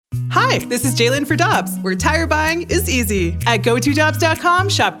Hi, this is Jalen for Dobbs, where tire buying is easy. At GoToDobbs.com,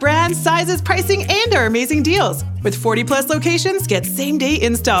 shop brands, sizes, pricing, and our amazing deals. With 40-plus locations, get same-day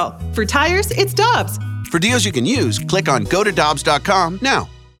install. For tires, it's Dobbs. For deals you can use, click on GoToDobbs.com now.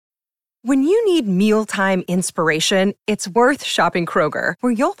 When you need mealtime inspiration, it's worth shopping Kroger,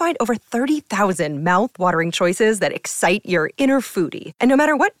 where you'll find over 30,000 mouth-watering choices that excite your inner foodie. And no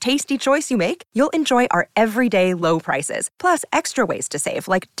matter what tasty choice you make, you'll enjoy our everyday low prices, plus extra ways to save,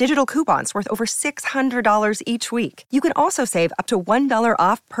 like digital coupons worth over $600 each week. You can also save up to $1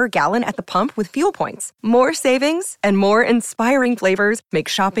 off per gallon at the pump with fuel points. More savings and more inspiring flavors make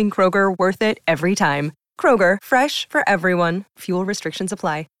shopping Kroger worth it every time. Kroger, fresh for everyone. Fuel restrictions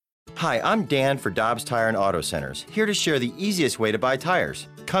apply. Hi, I'm Dan for Dobbs Tire and Auto Centers, here to share the easiest way to buy tires.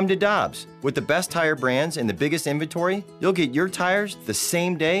 Come to Dobbs. With the best tire brands and the biggest inventory, you'll get your tires the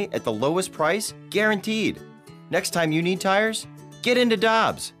same day at the lowest price, guaranteed. Next time you need tires, get into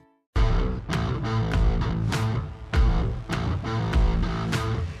Dobbs.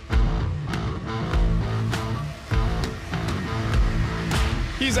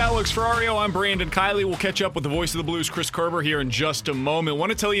 He's Alex Ferrario. I'm Brandon Kiley. We'll catch up with the voice of the Blues, Chris Kerber, here in just a moment. I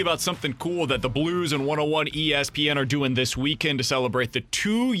want to tell you about something cool that the Blues and 101 ESPN are doing this weekend to celebrate the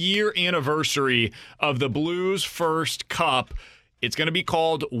 2-year anniversary of the Blues First Cup. It's going to be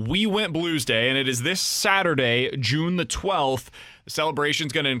called We Went Blues Day, and it is this Saturday, June the 12th. The celebration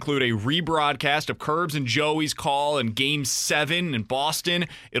is going to include a rebroadcast of Curbs and Joey's call in Game 7 in Boston.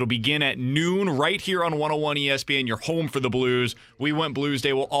 It'll begin at noon right here on 101 ESPN, your home for the Blues. We Went Blues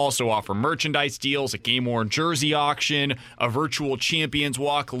Day will also offer merchandise deals, a game-worn jersey auction, a virtual Champions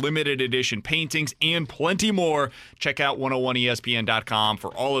Walk, limited edition paintings, and plenty more. Check out 101ESPN.com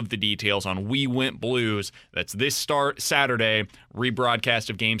for all of the details on We Went Blues. That's this Saturday, rebroadcast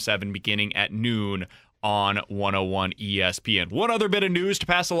of Game 7 beginning at noon on 101 ESPN. One other bit of news to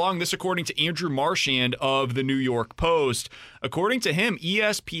pass along, this according to Andrew Marchand of the New York Post. According to him,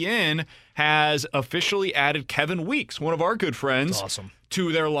 ESPN has officially added Kevin Weeks, one of our good friends,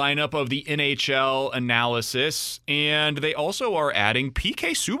 to their lineup of the NHL analysis, and they also are adding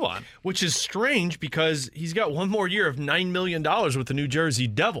PK Subban. Which is strange because he's got one more year of $9 million with the New Jersey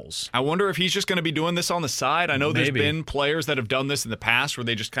Devils. I wonder if he's just going to be doing this on the side. I know there's been players that have done this in the past where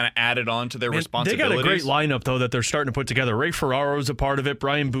they just kind of added on to their responsibilities. They got a great lineup, though, that they're starting to put together. Ray Ferraro's a part of it,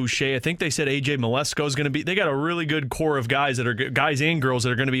 Brian Boucher. I think they said AJ Malesko's going to be. They got a really good core of guys and girls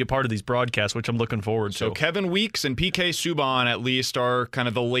that are going to be a part of these broadcasts, which I'm looking forward to. So Kevin Weeks and PK Subban, at least, are kind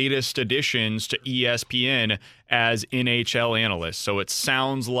of the latest additions to ESPN as NHL analysts. So it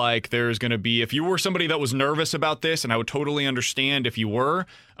sounds like there's going to be, if you were somebody that was nervous about this, and I would totally understand if you were,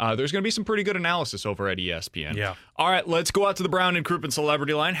 there's going to be some pretty good analysis over at ESPN. Yeah. All right, let's go out to the Brown and Crouppen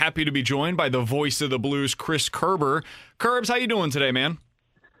Celebrity Line. Happy to be joined by the voice of the Blues, Chris Kerber. Curbs, how you doing today, man?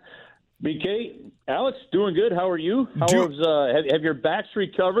 BK, Alex, doing good. How are you? Have your backs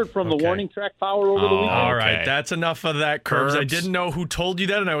recovered from the warning track power over the weekend? All right, that's enough of that, Curbs. I Curbs. didn't know who told you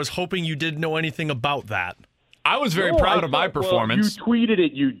that, and I was hoping you didn't know anything about that. I was very proud of my performance. Well, you tweeted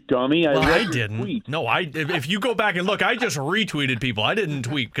it, you dummy. I didn't. No, if you go back and look, I just retweeted people. I didn't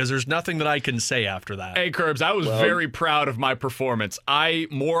tweet because there's nothing that I can say after that. Hey, Curbs, I was very proud of my performance. I,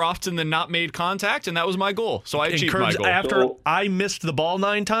 more often than not, made contact, and that was my goal. So I achieved my goal. After I missed the ball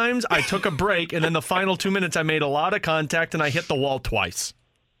 9 times, I took a break, and then the final 2 minutes, I made a lot of contact, and I hit the wall twice.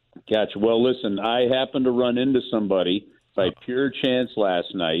 Gotcha. Well, listen, I happened to run into somebody by pure chance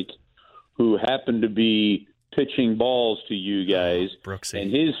last night who happened to be pitching balls to you guys. Brooksy.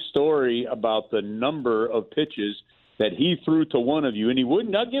 And his story about the number of pitches that he threw to one of you, and he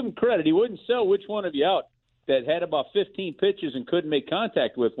wouldn't, I'll give him credit, he wouldn't sell which one of you out that had about 15 pitches and couldn't make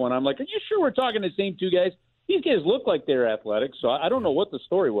contact with one. I'm like, are you sure we're talking the same two guys? These guys look like they're athletic, so I don't know what the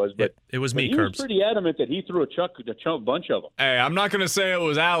story was, but it was me, he Curbs. was pretty adamant that he threw a bunch of them. Hey, I'm not going to say it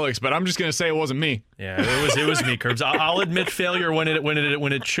was Alex, but I'm just going to say it wasn't me. Yeah, it was me, Curbs. I'll admit failure when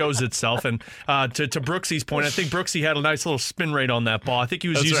it shows itself. And to Brooksy's point, I think Brooksy had a nice little spin rate on that ball. I think he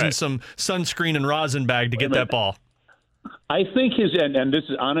was using some sunscreen and rosin bag to get that ball. I think and this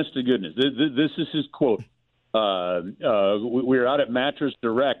is honest to goodness, this is his quote. We were out at Mattress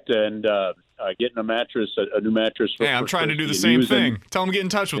Direct and getting a new mattress. Hey, I'm trying to do the same thing. Tell him to get in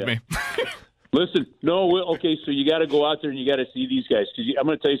touch with me. Listen, okay, so you got to go out there and you got to see these guys. Because I'm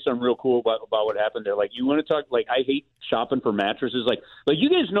going to tell you something real cool about what happened there. Like, you want to talk, like, I hate shopping for mattresses. Like you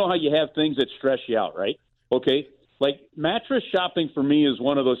guys know how you have things that stress you out, right? Okay? Like, mattress shopping for me is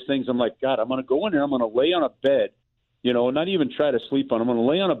one of those things. I'm like, God, I'm going to go in there. I'm going to lay on a bed, not even try to sleep on. I'm going to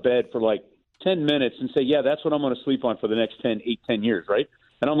lay on a bed for like 10 minutes and say, yeah, that's what I'm going to sleep on for the next 10 years, right?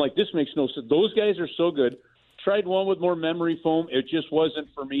 And I'm like, this makes no sense. Those guys are so good. Tried one with more memory foam. It just wasn't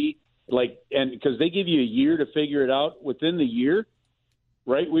for me. and because they give you a year to figure it out. Within the year,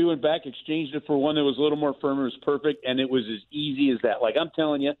 right? We went back, exchanged it for one that was a little more firm. It was perfect, and it was as easy as that. Like, I'm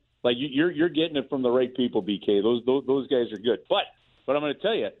telling you, like, you're getting it from the right people, BK. Those guys are good. But I'm going to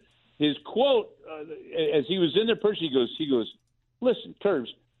tell you, his quote as he was in there, he goes, listen,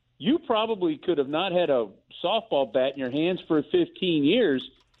 Curbs, you probably could have not had a softball bat in your hands for 15 years,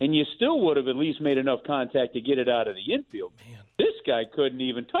 and you still would have at least made enough contact to get it out of the infield. Man. This guy couldn't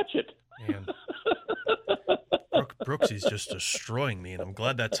even touch it. Man. Brooksy's just destroying me, and I'm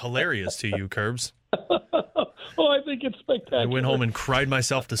glad that's hilarious to you, Curbs. Oh, I think it's spectacular. I went home and cried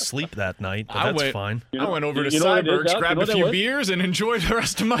myself to sleep that night, but that's fine. I went over to Cyberg's, grabbed a few beers, and enjoyed the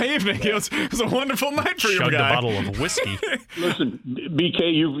rest of my evening. It was a wonderful night for you, guy. Chugged a bottle of whiskey. Listen,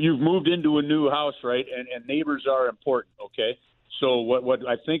 BK, you've moved into a new house, right? And neighbors are important, okay? So what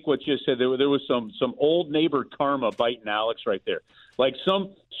I think what you said, there was some old neighbor karma biting Alex right there. Like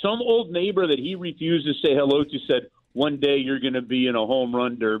some old neighbor that he refused to say hello to said, one day you're going to be in a home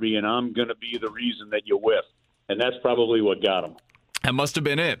run derby, and I'm going to be the reason that you whiff. And that's probably what got him. That must have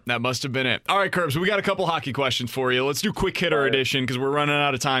been it. All right, Curbs, we got a couple hockey questions for you. Let's do quick hitter edition because we're running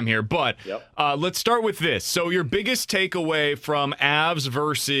out of time here. But let's start with this. So your biggest takeaway from Avs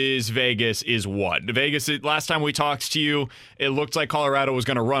versus Vegas is what? Vegas, last time we talked to you, it looked like Colorado was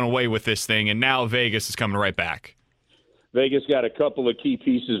going to run away with this thing, and now Vegas is coming right back. Vegas got a couple of key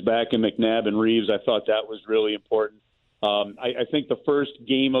pieces back in McNabb and Reeves. I thought that was really important. I think the first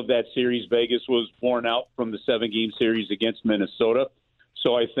game of that series, Vegas was borne out from the 7-game series against Minnesota.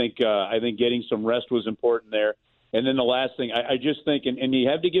 So I think getting some rest was important there. And then the last thing, I just think, and you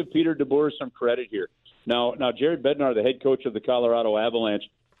have to give Peter DeBoer some credit here. Now Jared Bednar, the head coach of the Colorado Avalanche,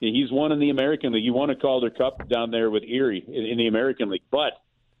 he's won in the American League. He won a Calder Cup down there with Erie in the American League. But,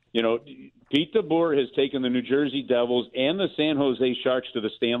 Pete DeBoer has taken the New Jersey Devils and the San Jose Sharks to the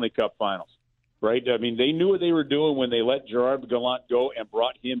Stanley Cup Finals. Right? I mean, they knew what they were doing when they let Gerard Gallant go and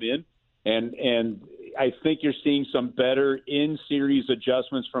brought him in. And I think you're seeing some better in-series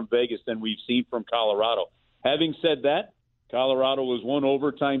adjustments from Vegas than we've seen from Colorado. Having said that, Colorado was one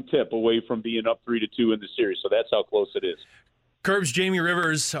overtime tip away from being up 3-2 in the series. So that's how close it is. Curbs, Jamie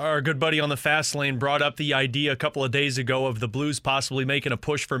Rivers, our good buddy on the Fast Lane, brought up the idea a couple of days ago of the Blues possibly making a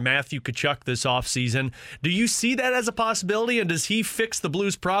push for Matthew Tkachuk this offseason. Do you see that as a possibility, and does he fix the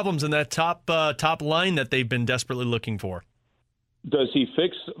Blues' problems in that top line that they've been desperately looking for? Does he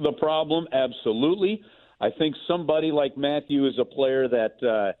fix the problem? Absolutely. I think somebody like Matthew is a player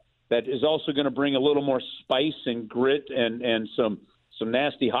that is also going to bring a little more spice and grit and some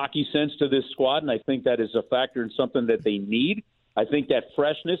nasty hockey sense to this squad, and I think that is a factor and something that they need. I think that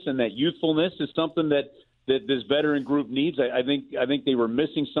freshness and that youthfulness is something that this veteran group needs. I think they were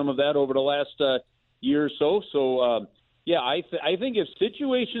missing some of that over the last year or so. So, I think if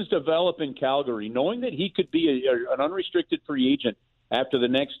situations develop in Calgary, knowing that he could be an unrestricted free agent after the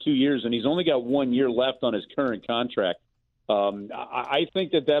next 2 years, and he's only got 1 year left on his current contract, I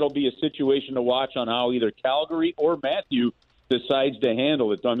think that'll be a situation to watch on how either Calgary or Matthew decides to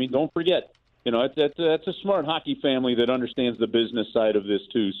handle it. I mean, don't forget, that's a smart hockey family that understands the business side of this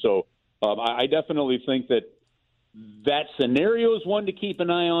too. So I definitely think that scenario is one to keep an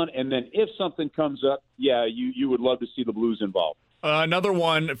eye on. And then if something comes up, you would love to see the Blues involved. Another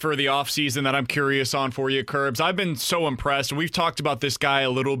one for the offseason that I'm curious on for you, Curbs. I've been so impressed. We've talked about this guy a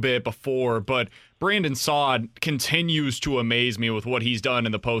little bit before, but Brandon Saad continues to amaze me with what he's done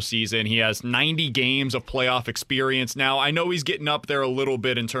in the postseason. He has 90 games of playoff experience now. I know he's getting up there a little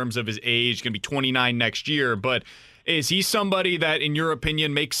bit in terms of his age, going to be 29 next year, but is he somebody that, in your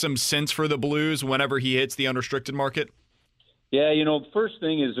opinion, makes some sense for the Blues whenever he hits the unrestricted market? Yeah, first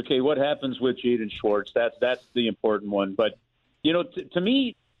thing is, okay, what happens with Jaden Schwartz? That's the important one. But, to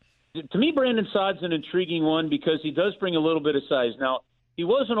me, Brandon Saad's an intriguing one because he does bring a little bit of size. Now, he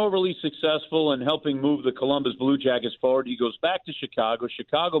wasn't overly successful in helping move the Columbus Blue Jackets forward. He goes back to Chicago.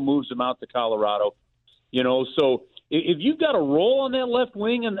 Chicago moves him out to Colorado. So if you've got a role on that left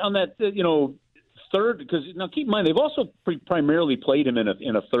wing and on that, third, because now keep in mind they've also primarily played him in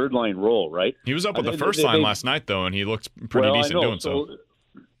a third line role, right? He was up with the first line last night though, and he looked pretty decent doing so.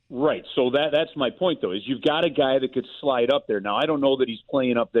 Right. So that's my point though, is you've got a guy that could slide up there. Now I don't know that he's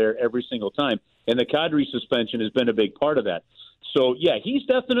playing up there every single time, and the Kadri suspension has been a big part of that. So yeah, he's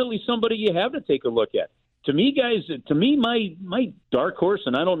definitely somebody you have to take a look at. To me, guys, my dark horse,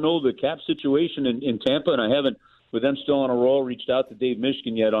 and I don't know the cap situation in Tampa, and I haven't, with them still on a roll, reached out to Dave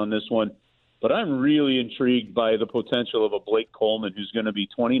Mishkin yet on this one. But I'm really intrigued by the potential of a Blake Coleman, who's going to be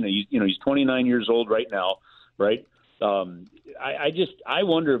 20. He's 29 years old right now, right? I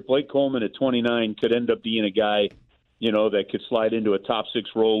wonder if Blake Coleman at 29 could end up being a guy that could slide into a top 6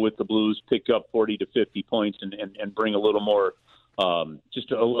 role with the Blues, pick up 40 to 50 points, and bring a little more,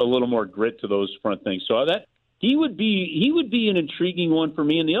 just a little more grit to those front things. So that he would be an intriguing one for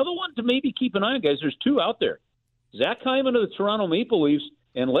me. And the other one to maybe keep an eye on, guys. There's 2 out there: Zach Hyman of the Toronto Maple Leafs,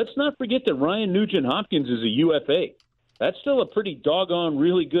 and let's not forget that Ryan Nugent-Hopkins is a UFA. That's still a pretty doggone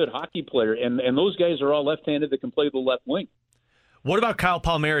really good hockey player, and those guys are all left-handed that can play the left wing. What about Kyle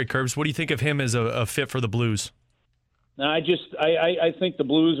Palmieri, Curbs? What do you think of him as a fit for the Blues? I think the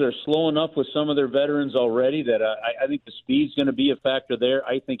Blues are slow enough with some of their veterans already that I think the speed's going to be a factor there.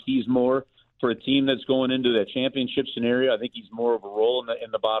 I think he's more, for a team that's going into that championship scenario, I think he's more of a role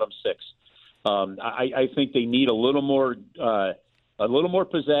in the bottom 6. I think they need a little more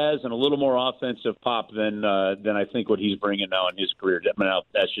pizzazz and a little more offensive pop than I think what he's bringing now in his career. Now,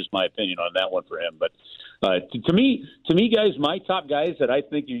 that's just my opinion on that one for him. But to me, guys, my top guys that I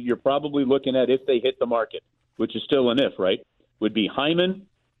think you're probably looking at if they hit the market, which is still an if, right, would be Hyman,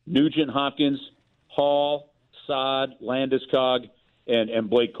 Nugent-Hopkins, Hall, Saad, Landeskog, and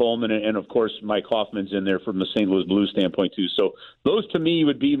Blake Coleman, and of course Mike Hoffman's in there from the St. Louis Blues standpoint too. So those to me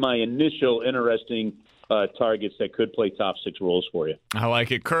would be my initial interesting targets that could play top 6 roles for you. I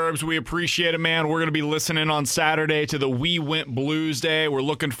like it. Curbs, we appreciate it, man. We're going to be listening on Saturday to the We Went Blues Day. We're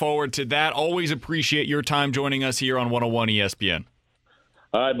looking forward to that. Always appreciate your time joining us here on 101 ESPN.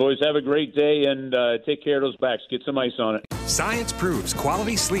 All right, boys, have a great day, and take care of those backs. Get some ice on it. Science proves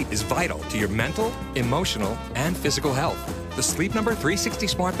quality sleep is vital to your mental, emotional, and physical health. The Sleep Number 360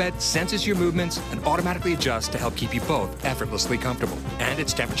 smart bed senses your movements and automatically adjusts to help keep you both effortlessly comfortable. And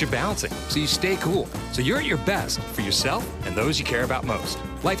it's temperature balancing, so you stay cool. So you're at your best for yourself and those you care about most.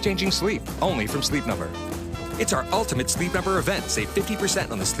 Life-changing sleep, only from Sleep Number. It's our ultimate Sleep Number event. Save 50%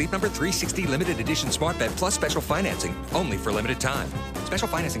 on the Sleep Number 360 limited edition smart bed plus special financing, only for limited time. Special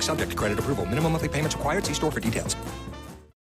financing subject to credit approval. Minimum monthly payments required. See store for details.